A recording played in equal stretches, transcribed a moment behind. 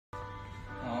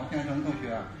先生同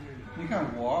学，你看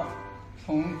我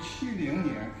从70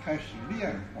年开始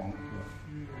练黄河，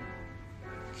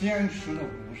坚持了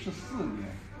54年，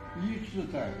一直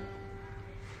在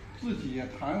自己也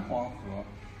弹黄河，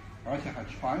而且还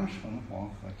传承黄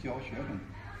河，教学生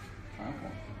弹黄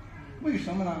河。为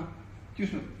什么呢？就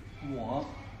是我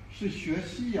是学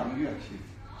西洋乐器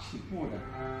起步的，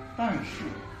但是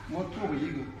我作为一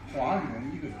个华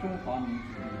人，一个中华民族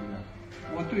的音乐，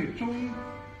我对中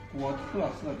国特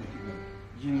色的这个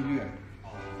音乐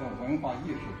和文化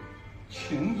艺术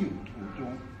情有独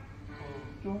钟，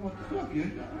就我特别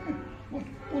热爱。我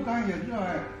不但也热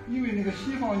爱，因为那个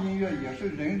西方音乐也是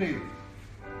人类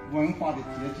文化的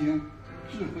结晶，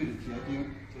智慧的结晶，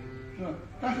是吧？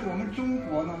但是我们中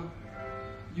国呢，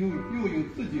又有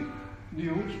自己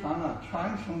流传了、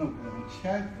传承了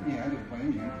5000年的文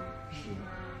明史，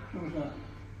是不是？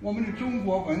我们的中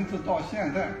国文字到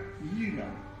现在依然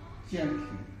坚挺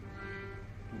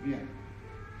不变，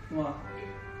是吧？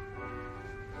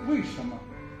为什么？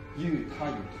因为它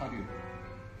有它的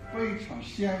非常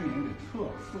鲜明的特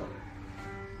色，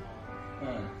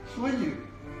所以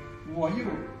我又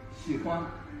喜欢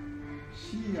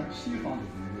西方的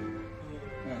音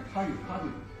乐，它有它的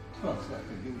特色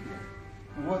和优点。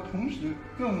我同时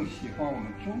更喜欢我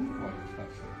们中国的特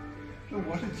色，就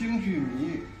我是京剧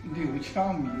迷、柳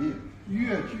腔迷、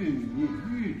越剧迷、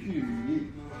豫剧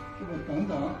迷，是不是等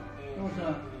等，是不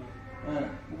是？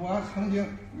我曾经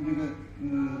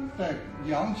在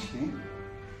扬琴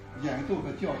演奏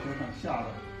和教学上下了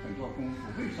很多功夫，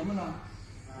为什么呢？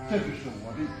这就是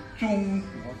我的中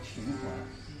国情怀，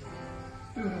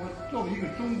对不对？我作为一个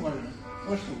中国人，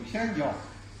我首先要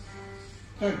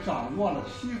在掌握了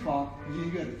西方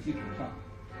音乐的基础上，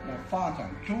来发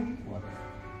展中国的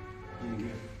音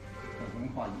乐和文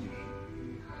化艺术，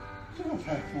这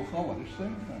才符合我的身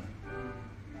份，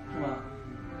是吧？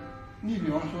你比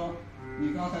方说，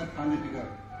你刚才谈的这个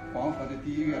黄河的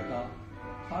第一乐章，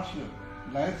它是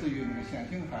来自于那个冼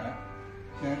星海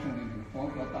先生的那个黄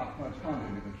河大合唱的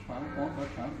那个黄河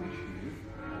传呼曲，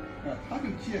他就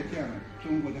借鉴了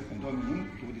中国的很多民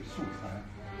族的素材，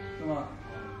是吧？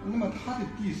那么它的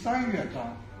第3乐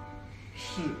章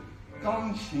是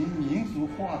钢琴民族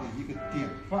化的一个典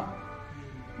范。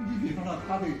你比方说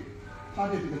它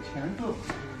的这个前奏，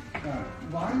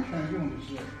完全用的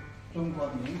是中国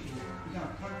民族。你像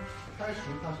它开始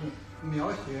它是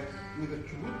描写那个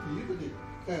竹笛子的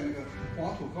在那个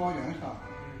黄土高原上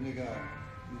那个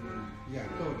演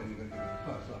奏的那个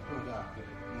特色，是不是？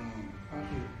它是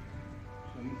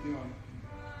什么地方？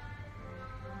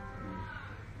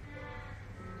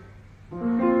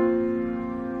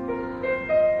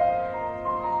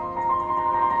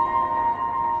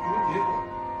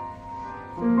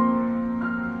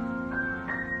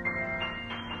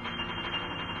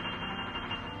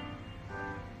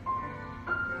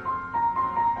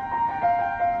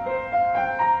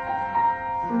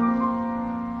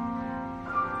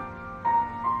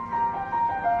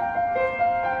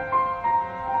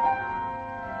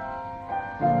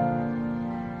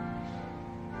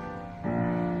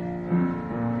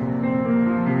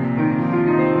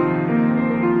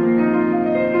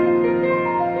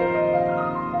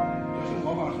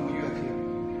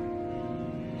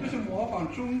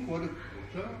中国的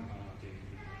古筝，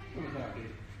是不是？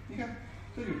你看，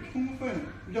这就充分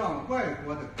让外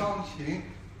国的钢琴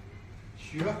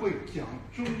学会讲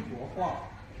中国话，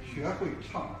学会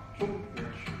唱中国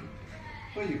曲。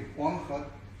所以《黄河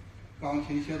钢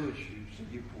琴协奏曲》是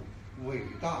一部伟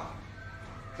大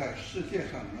的，在世界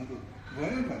上能够稳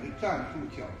稳地站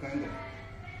住脚跟的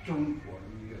中国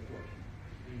音乐作品，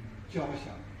交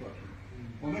响作品。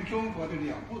我们中国的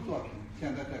2部作品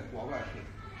现在在国外是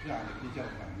站得比较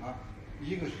稳了，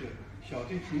一个是小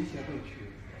提琴协奏曲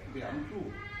《梁祝》，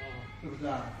是不是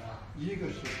啊？一个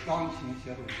是钢琴协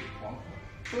奏曲《黄河》。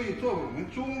所以，作为我们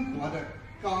中国的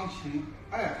钢琴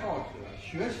爱好者、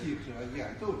学习者、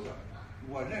演奏者，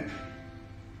我认为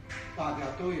大家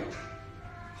都要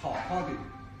好好的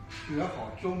学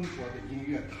好中国的音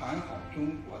乐，弹好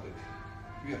中国的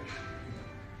乐曲，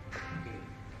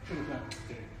是不是？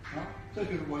对啊，这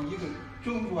就是我一个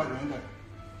中国人的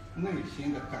内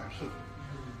心的感受。